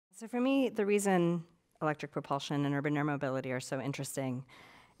So for me, the reason electric propulsion and urban air mobility are so interesting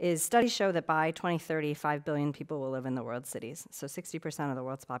is studies show that by 2030, 5 billion people will live in the world's cities, so 60% of the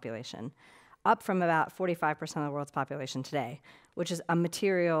world's population, up from about 45% of the world's population today, which is a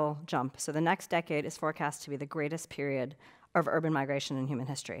material jump. So the next decade is forecast to be the greatest period of urban migration in human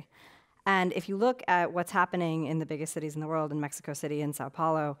history. And if you look at what's happening in the biggest cities in the world, in Mexico City, in Sao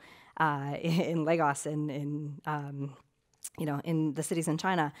Paulo, in Lagos, in the cities in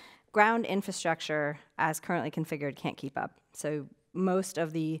China, ground infrastructure, as currently configured, can't keep up. So most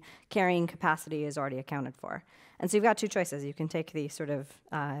of the carrying capacity is already accounted for. And so you've got two choices. You can take the sort of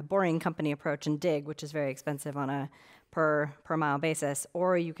boring company approach and dig, which is very expensive on a per mile basis,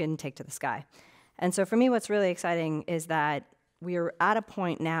 or you can take to the sky. And so for me, what's really exciting is that we are at a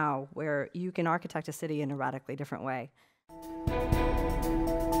point now where you can architect a city in a radically different way.